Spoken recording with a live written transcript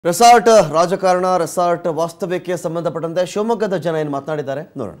Resort ರಾಜಕಾರಣ resort ವಾಸ್ತವ್ಯಕ್ಕೆ ಸಂಬಂಧಪಟ್ಟಂತೆ ಶಿವಮೊಗ್ಗದ ಜನ ಏನು ಮಾತನಾಡಿದ್ದಾರೆ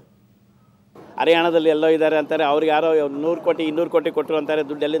ನೋಡೋಣ. ಹರಿಯಾಣದಲ್ಲಿ ಎಲ್ಲೋ ಇದ್ದಾರೆ ಅಂತಾರೆ, ಅವ್ರಿಗೆ ಯಾರೋ 100 ಕೋಟಿ 200 ಕೋಟಿ ಕೊಟ್ಟರು ಅಂತಾರೆ.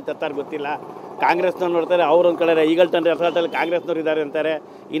 ದುಡ್ಡು ಎಲ್ಲಿಂದ ತರ್ತಾರೆ ಗೊತ್ತಿಲ್ಲ. ಕಾಂಗ್ರೆಸ್ನವ್ರು ನೋಡ್ತಾರೆ, ಅವ್ರೊಂದು ಕಡೆ ಈಗಲ್ಟನ್ ರೆಸಾರ್ಟಲ್ಲಿ ಕಾಂಗ್ರೆಸ್ನವ್ರು ಇದ್ದಾರೆ ಅಂತಾರೆ,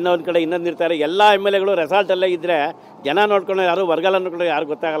 ಇನ್ನೊಂದು ಕಡೆ ಇನ್ನೊಂದು ಇರ್ತಾರೆ. ಎಲ್ಲ MLAಗಳು ರೆಸಾರ್ಟಲ್ಲೇ ಇದ್ದರೆ ಜನ ನೋಡ್ಕೊಂಡು ಯಾರು ಬರಗಾಲ ನೋಡ್ಕೊಂಡು ಯಾರು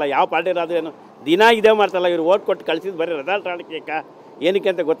ಗೊತ್ತಾಗಲ್ಲ. ಯಾವ ಪಾರ್ಟಿ ಅದು ಏನು ದಿನ ಇದೇ ಮಾಡ್ತಾರಲ್ಲ, ಇವ್ರು ಓಟ್ ಕೊಟ್ಟು ಕಳಿಸಿದ್ದು ಬರೀ ರೆಸಾರ್ಟ್ ಆಡಕ್ಕೆ ಏನಕ್ಕೆ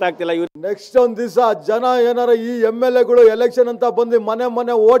ಅಂತ ಗೊತ್ತಾಗ್ತಿಲ್ಲ. ಇವ್ರು ನೆಕ್ಸ್ಟ್ ಒಂದು ದಿವಸ ಜನ ಏನಾರ ಈ MLAಗಳು ಎಲೆಕ್ಷನ್ ಅಂತ ಬಂದು ಮನೆ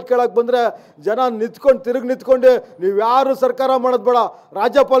ಮನೆ ಓಟ್ ಕೇಳಕ್ಕೆ ಬಂದರೆ ಜನ ತಿರುಗಿ ನಿಂತ್ಕೊಂಡು ನೀವು ಯಾರು ಸರ್ಕಾರ ಮಾಡೋದು ಬೇಡ,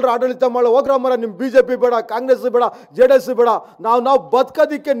 ರಾಜ್ಯಪಾಲರು ಆಡಳಿತ ಮಾಡೋ ಹೋಗ್ರ ಮರ, ನಿಮ್ಮ BJP ಬೇಡ, ಕಾಂಗ್ರೆಸ್ ಬೇಡ, JDS ಬೇಡ, ನಾವು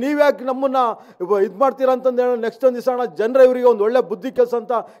ಬದುಕೋದಿಕ್ಕೆ ನೀವ್ಯಾಕೆ ನಮ್ಮನ್ನು ಇದು ಮಾಡ್ತೀರಾ ಅಂತಂದು ಹೇಳೋ. ನೆಕ್ಸ್ಟ್ ಒಂದು ದಿವಸ ಅಣ್ಣ ಜನರ ಇವರಿಗೆ ಒಂದು ಒಳ್ಳೆ ಬುದ್ಧಿ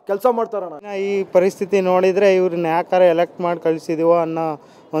ಕೆಲಸ ಮಾಡ್ತಾರಣ್ಣ. ಈ ಪರಿಸ್ಥಿತಿ ನೋಡಿದರೆ ಇವ್ರನ್ನ ಯಾಕಾರ ಎಲೆಕ್ಟ್ ಮಾಡಿ ಕಳಿಸಿದೀವೋ ಅನ್ನೋ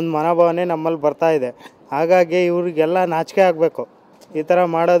ಒಂದು ಮನೋಭಾವನೆ ನಮ್ಮಲ್ಲಿ ಬರ್ತಾ ಇದೆ. ಹಾಗಾಗಿ ಇವ್ರಿಗೆಲ್ಲ ನಾಚಿಕೆ ಆಗಬೇಕು. ಈ ಥರ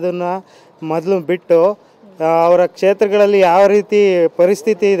ಮಾಡೋದನ್ನು ಮೊದಲು ಬಿಟ್ಟು ಅವರ ಕ್ಷೇತ್ರಗಳಲ್ಲಿ ಯಾವ ರೀತಿ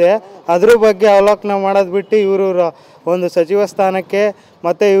ಪರಿಸ್ಥಿತಿ ಇದೆ ಅದ್ರ ಬಗ್ಗೆ ಅವಲೋಕನ ಮಾಡೋದು ಬಿಟ್ಟು ಇವರ ಒಂದು ಸಚಿವ ಸ್ಥಾನಕ್ಕೆ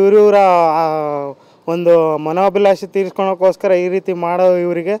ಮತ್ತು ಇವರ ಒಂದು ಮನೋಭಿಲಾಷೆ ತೀರಿಸ್ಕೊಳಕ್ಕೋಸ್ಕರ ಈ ರೀತಿ ಮಾಡೋ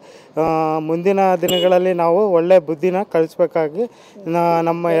ಇವರಿಗೆ ಮುಂದಿನ ದಿನಗಳಲ್ಲಿ ನಾವು ಒಳ್ಳೆ ಬುದ್ಧಿನ ಕಳಿಸ್ಬೇಕಾಗಿ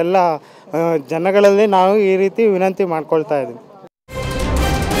ನಮ್ಮ ಎಲ್ಲ ಜನಗಳಲ್ಲಿ ನಾವು ಈ ರೀತಿ ವಿನಂತಿ ಮಾಡ್ಕೊಳ್ತಾ ಇದ್ದೀವಿ.